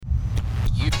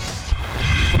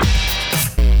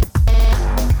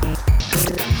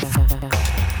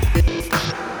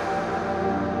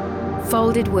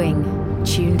Folded Wing,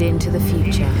 tuned into the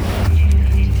future.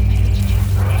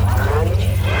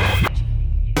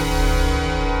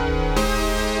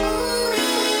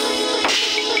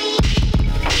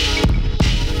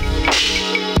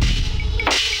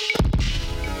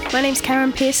 My name's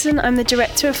Karen Pearson, I'm the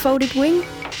director of Folded Wing.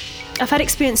 I've had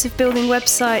experience of building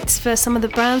websites for some of the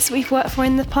brands that we've worked for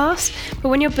in the past, but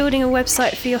when you're building a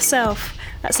website for yourself,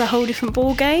 that's a whole different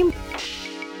ball game.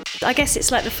 I guess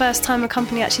it's like the first time a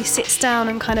company actually sits down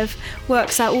and kind of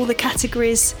works out all the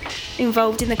categories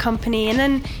involved in the company, and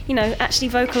then, you know, actually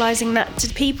vocalising that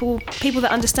to people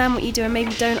that understand what you do and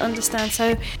maybe don't understand.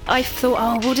 So I thought,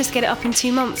 oh, we'll just get it up in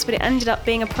 2 months, but it ended up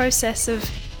being a process of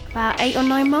about 8 or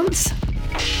 9 months.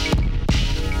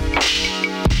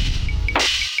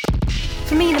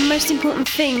 For me, the most important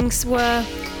things were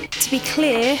to be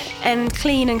clear and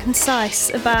clean and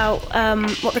concise about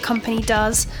what the company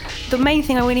does. The main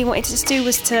thing I really wanted to do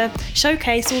was to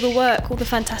showcase all the work, all the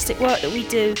fantastic work that we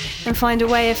do, and find a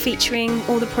way of featuring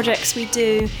all the projects we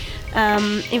do,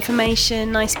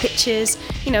 information, nice pictures.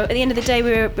 You know, at the end of the day,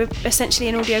 we're essentially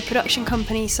an audio production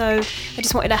company, so I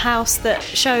just wanted a house that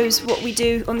shows what we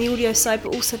do on the audio side,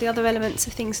 but also the other elements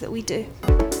of things that we do.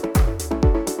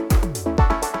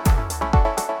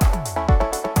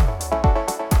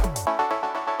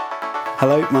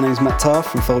 Hello, my name's Matt Tarr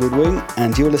from Folded Wing,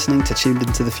 and you're listening to Tuned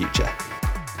Into the Future.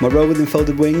 My role within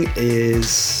Folded Wing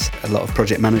is a lot of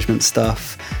project management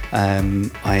stuff.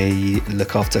 I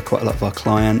look after quite a lot of our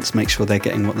clients, make sure they're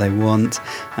getting what they want,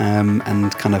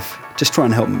 and kind of just try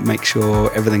and help make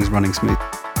sure everything's running smooth.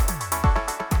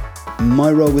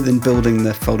 My role within building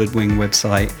the Folded Wing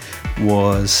website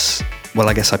was, well,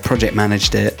 I guess I project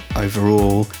managed it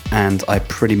overall, and I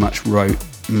pretty much wrote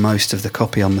most of the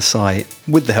copy on the site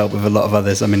with the help of a lot of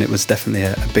others. I mean, it was definitely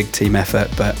a big team effort,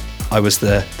 but I was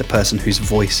the person whose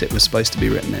voice it was supposed to be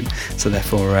written in. So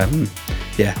therefore,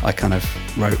 I kind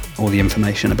of wrote all the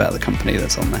information about the company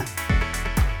that's on there.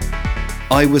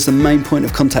 I was the main point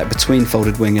of contact between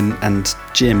Folded Wing and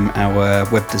Jim, our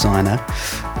web designer,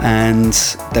 and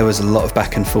there was a lot of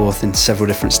back and forth in several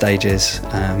different stages.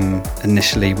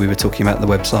 Initially, we were talking about the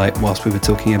website whilst we were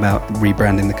talking about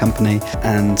rebranding the company,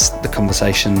 and the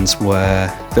conversations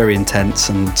were very intense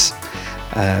and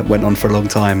went on for a long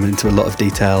time into a lot of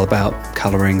detail about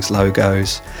colourings,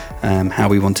 logos, how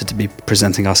we wanted to be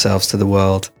presenting ourselves to the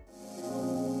world.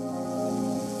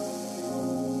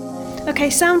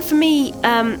 Okay, sound for me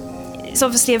is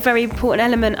obviously a very important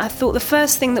element. I thought the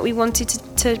first thing that we wanted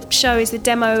to show is the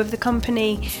demo of the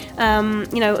company. A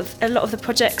lot of the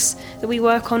projects that we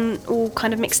work on all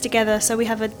kind of mixed together. So we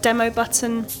have a demo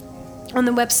button on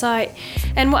the website,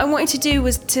 and what I wanted to do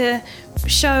was to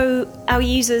show our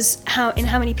users in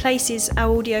how many places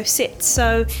our audio sits.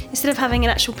 So instead of having an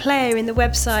actual player in the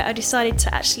website, I decided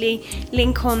to actually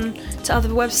link on to other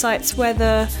websites where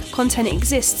the content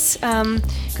exists,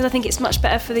 because I think it's much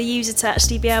better for the user to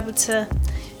actually be able to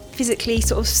physically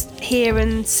sort of hear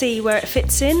and see where it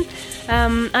fits in.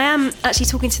 I am actually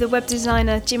talking to the web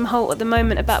designer Jim Holt at the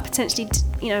moment about potentially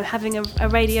having a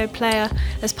radio player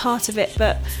as part of it,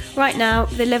 but right now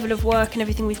the level of work and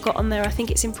everything we've got on there, I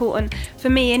think it's important for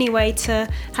me anyway to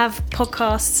have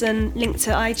podcasts and link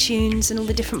to iTunes and all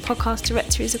the different podcast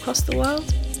directories across the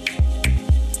world.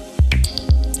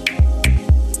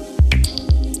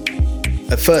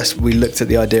 At first, we looked at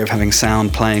the idea of having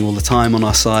sound playing all the time on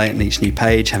our site and each new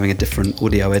page having a different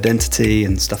audio identity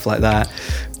and stuff like that.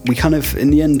 We kind of,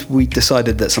 in the end, we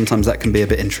decided that sometimes that can be a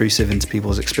bit intrusive into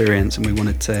people's experience, and we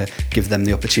wanted to give them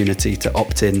the opportunity to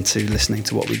opt in to listening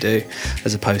to what we do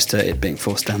as opposed to it being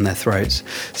forced down their throats.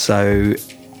 So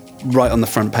right on the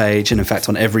front page, and in fact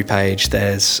on every page,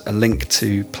 there's a link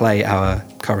to play our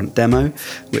current demo,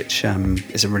 which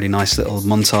is a really nice little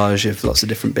montage of lots of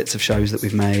different bits of shows that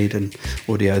we've made and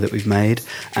audio that we've made,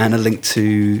 and a link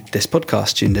to this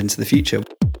podcast, Tuned Into the Future.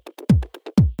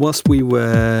 Whilst we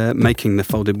were making the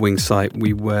Folded Wing site,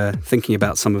 we were thinking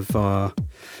about some of our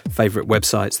favourite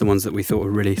websites, the ones that we thought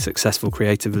were really successful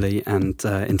creatively and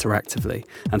interactively,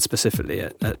 and specifically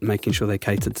at making sure they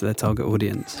catered to their target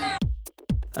audience.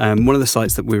 One of the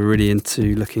sites that we were really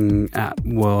into looking at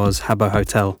was Habbo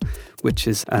Hotel, which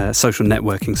is a social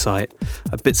networking site,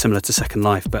 a bit similar to Second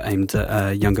Life, but aimed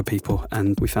at younger people,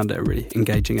 and we found it a really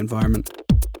engaging environment.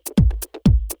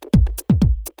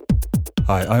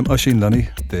 Hi, I'm Oisin Lunny,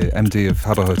 the MD of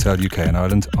Habbo Hotel UK and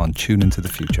Ireland on Tune Into the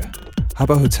Future.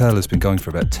 Habbo Hotel has been going for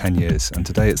about 10 years, and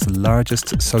today it's the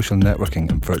largest social networking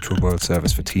and virtual world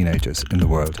service for teenagers in the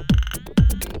world.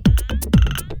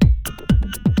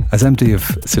 As MD of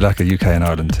Silaka UK and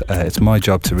Ireland, it's my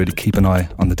job to really keep an eye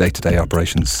on the day-to-day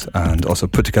operations and also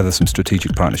put together some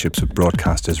strategic partnerships with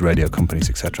broadcasters, radio companies,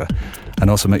 etc. And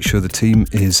also make sure the team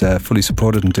is fully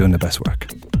supported and doing the best work.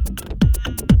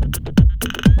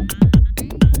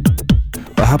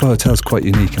 But Habbo Hotel is quite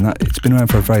unique in that it's been around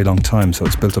for a very long time, so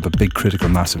it's built up a big critical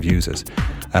mass of users.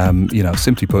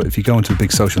 Simply put, if you go into a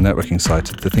big social networking site,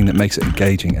 the thing that makes it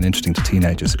engaging and interesting to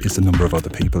teenagers is the number of other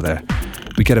people there.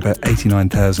 We get about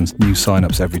 89,000 new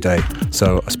sign-ups every day.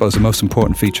 So I suppose the most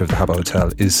important feature of the Habbo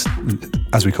Hotel is,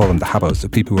 as we call them, the Habbos, the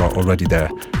people who are already there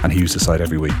and who use the site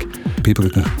every week. People who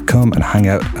can come and hang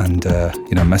out and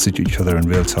message each other in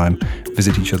real time,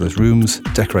 visit each other's rooms,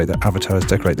 decorate their avatars,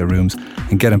 decorate their rooms,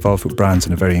 and get involved with brands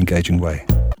in a very engaging way.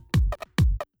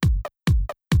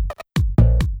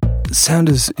 Sound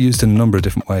is used in a number of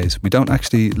different ways. We don't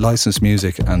actually license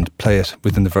music and play it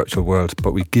within the virtual world,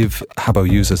 but we give Habbo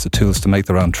users the tools to make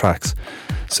their own tracks.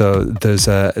 So there's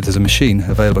a machine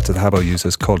available to the Habbo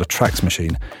users called a tracks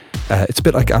machine. It's a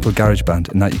bit like Apple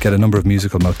GarageBand in that you get a number of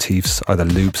musical motifs, either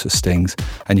loops or stings,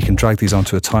 and you can drag these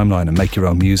onto a timeline and make your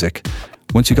own music.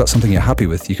 Once you've got something you're happy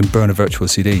with, you can burn a virtual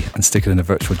CD and stick it in a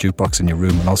virtual jukebox in your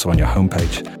room and also on your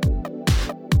homepage.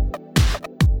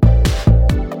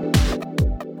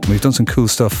 We've done some cool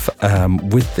stuff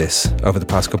with this over the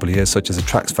past couple of years, such as a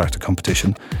Tracks Factor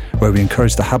competition, where we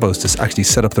encouraged the Habbos to actually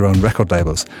set up their own record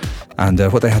labels. And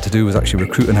what they had to do was actually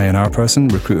recruit an A&R person,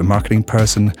 recruit a marketing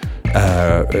person,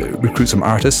 recruit some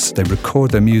artists. They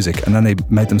record their music, and then they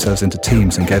made themselves into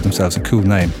teams and gave themselves a cool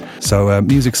name. So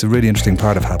music's a really interesting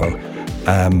part of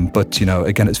Habbo. But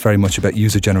again, it's very much about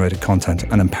user-generated content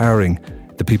and empowering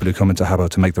the people who come into Habbo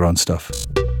to make their own stuff.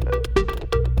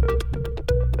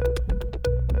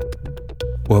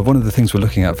 Well, one of the things we're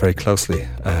looking at very closely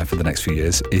for the next few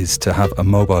years is to have a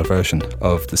mobile version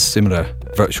of the similar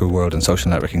virtual world and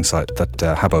social networking site that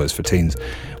Habbo is for teens.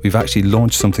 We've actually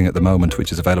launched something at the moment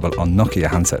which is available on Nokia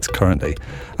handsets currently,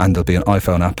 and there'll be an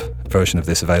iPhone app version of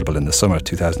this available in the summer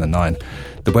 2009.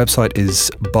 The website is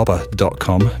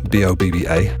bobba.com,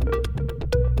 B-O-B-B-A.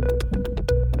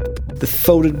 The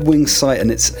Folded Wings site and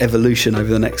its evolution over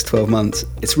the next 12 months,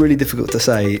 it's really difficult to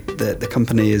say. That the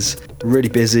company is really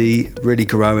busy, really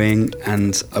growing,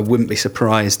 and I wouldn't be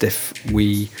surprised if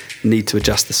we need to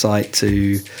adjust the site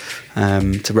to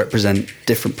represent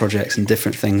different projects and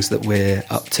different things that we're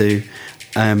up to.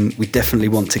 We definitely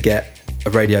want to get a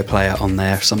radio player on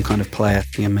there, some kind of player,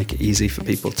 and make it easy for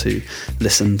people to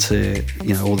listen to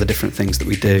all the different things that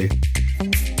we do.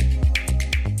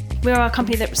 We're a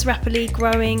company that's rapidly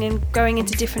growing and growing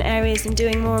into different areas and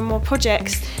doing more and more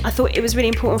projects. I thought it was really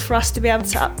important for us to be able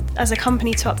to, as a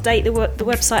company, to update the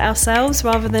website ourselves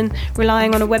rather than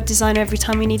relying on a web designer every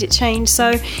time we need it changed.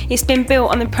 So it's been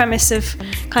built on the premise of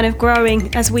kind of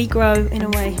growing as we grow in a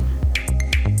way.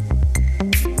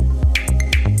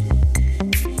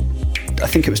 I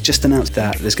think it was just announced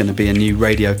that there's going to be a new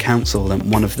radio council,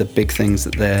 and one of the big things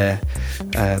that they're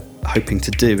hoping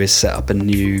to do is set up a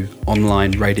new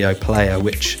online radio player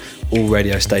which all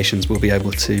radio stations will be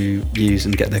able to use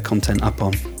and get their content up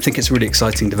on. I think it's a really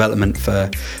exciting development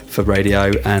for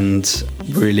radio, and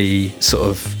really sort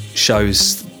of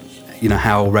shows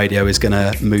how radio is going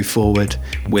to move forward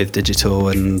with digital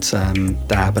and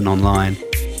DAB and online.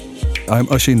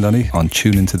 I'm Oisin Lunny on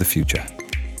Tune Into the Future.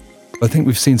 I think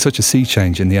we've seen such a sea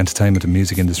change in the entertainment and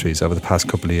music industries over the past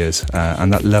couple of years,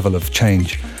 and that level of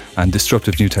change and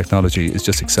disruptive new technology is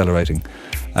just accelerating.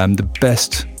 The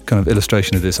best kind of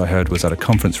illustration of this I heard was at a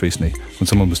conference recently when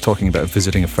someone was talking about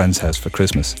visiting a friend's house for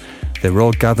Christmas. They were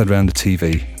all gathered around the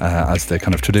TV as the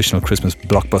kind of traditional Christmas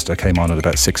blockbuster came on at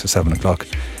about 6 or 7 o'clock.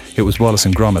 It was Wallace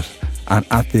and Gromit. And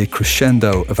at the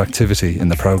crescendo of activity in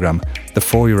the programme, the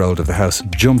 4-year-old of the house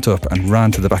jumped up and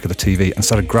ran to the back of the TV and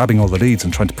started grabbing all the leads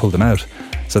and trying to pull them out.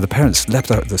 So the parents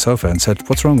leapt out of the sofa and said,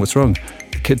 "What's wrong? What's wrong?"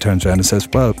 The kid turns around and says,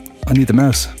 "Well, I need the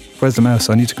mouse. Where's the mouse?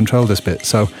 I need to control this bit."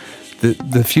 So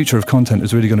the future of content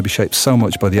is really going to be shaped so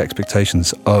much by the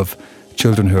expectations of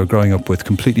children who are growing up with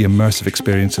completely immersive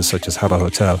experiences such as Habbo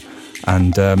Hotel.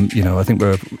 And, I think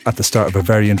we're at the start of a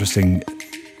very interesting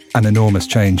an enormous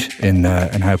change in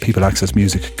how people access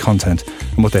music, content,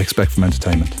 and what they expect from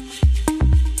entertainment.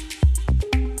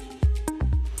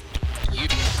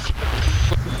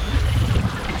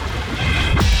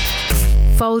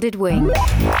 Folded Wing.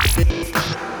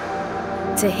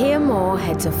 To hear more,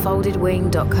 head to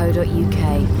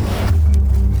foldedwing.co.uk.